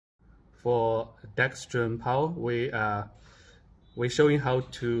For Daxtromn power, we're showing how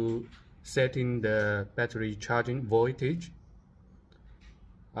to setting the battery charging voltage.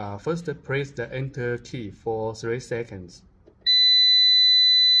 First, press the Enter key for 3 seconds.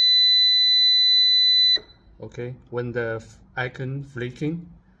 Okay, when the icon flicking,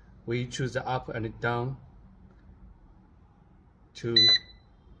 we choose the up and down to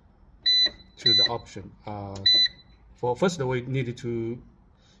choose the option. For first, we need to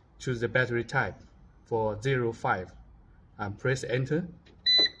choose the battery type for 05 and press Enter.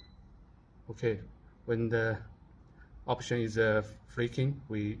 Okay, when the option is flicking,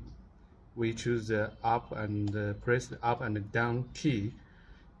 we choose the up and press the up and down key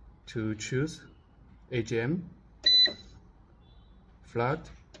to choose AGM, flood,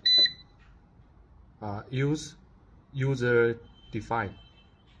 user defined.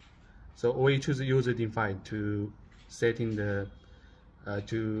 So we choose user defined to setting the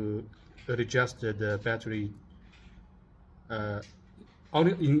to adjust the battery.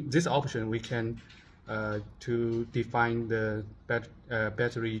 Only in this option we can to define the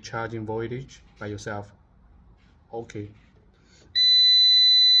battery charging voltage by yourself. Okay.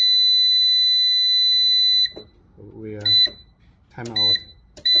 We time out.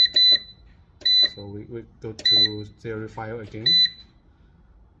 So we go to 05 again.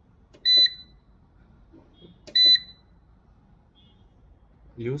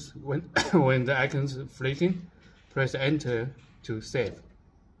 Use when when the icons flicking, press Enter to save.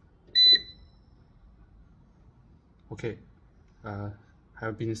 Okay,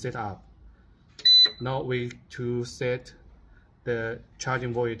 have been set up. Now we to set the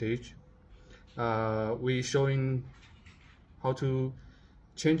charging voltage. We showing how to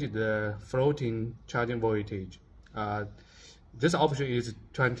change the floating charging voltage. This option is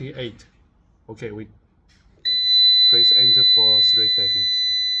 28. Okay, we press Enter for 3 seconds.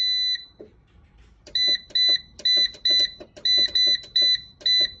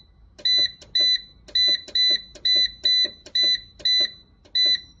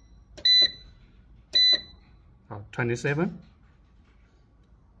 Uh, 27.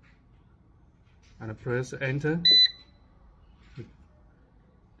 And press Enter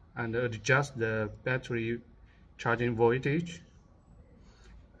and adjust the battery charging voltage.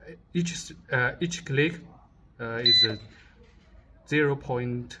 Each click is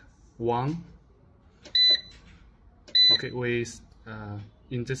 0.1. Okay, we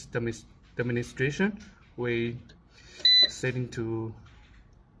in this demonstration we setting to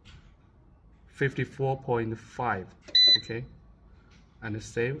 54.5. Okay, and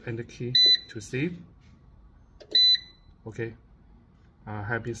save and the key to save. Okay,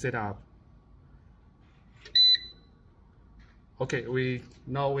 have been set up. Okay,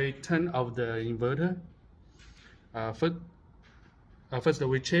 now we turn off the inverter. First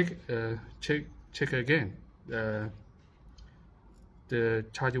we check again the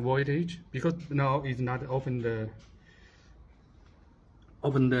charging voltage, because now it's not there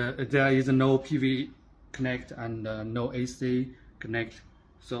is no PV connect and no AC connect.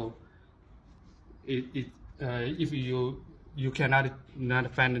 So if you cannot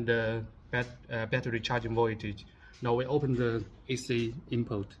find the battery charging voltage, now we open the AC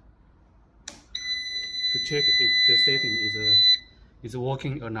input to check if the setting is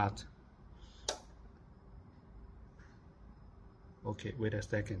working or not. Okay, wait a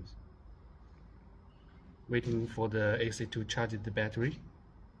second. Waiting for the AC to charge the battery.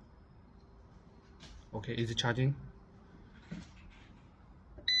 Okay, is it charging?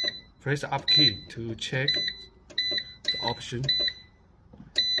 Press the up key to check the option.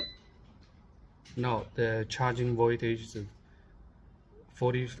 Now the charging voltage is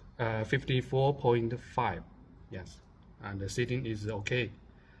 54.5. Yes, and the setting is okay.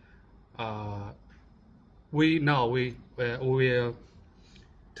 We will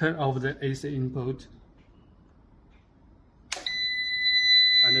turn off the AC input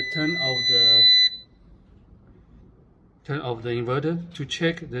and turn off the inverter to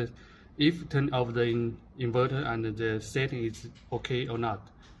check if turn off the inverter and the setting is okay or not.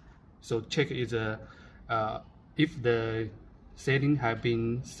 So check is if the setting have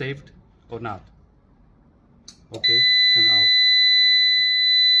been saved or not. Okay, turn off.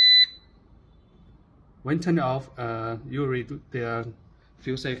 When turned off, usually there are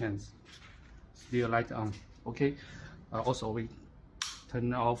few seconds still light on. Okay, also we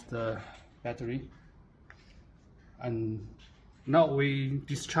turn off the battery, and now we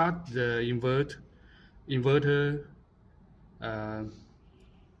discharge the inverter,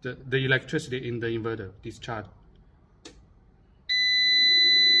 the electricity in the inverter discharge.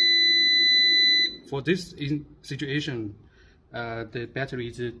 For this situation, the battery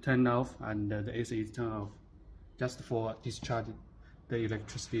is turned off and the AC is turned off, just for discharging the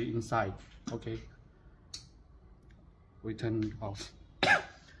electricity inside. Okay, we turn it off.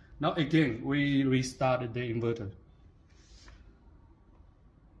 Now again, we restart the inverter.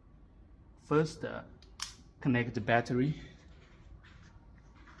 First, connect the battery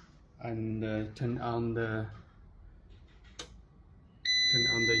and turn on the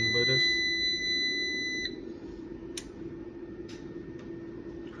inverter.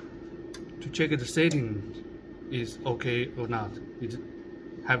 To check the setting is okay or not, it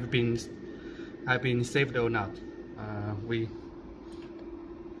have been saved or not. We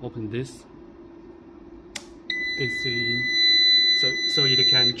open this. It's so it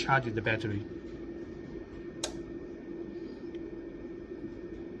can charge the battery.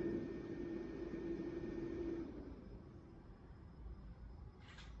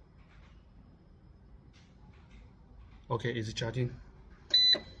 Okay, it's charging.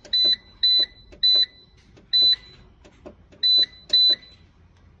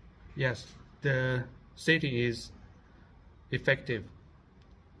 Yes, the setting is effective.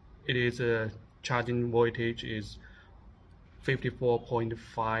 It is charging voltage is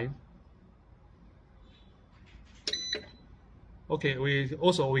 54.5. Okay,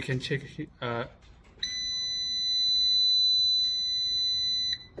 we can check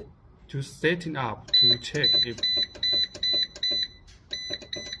to setting up to check if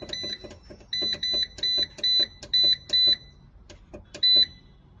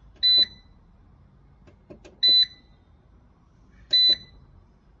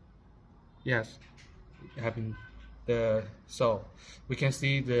yes, having so we can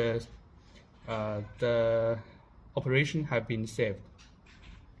see the operation have been saved.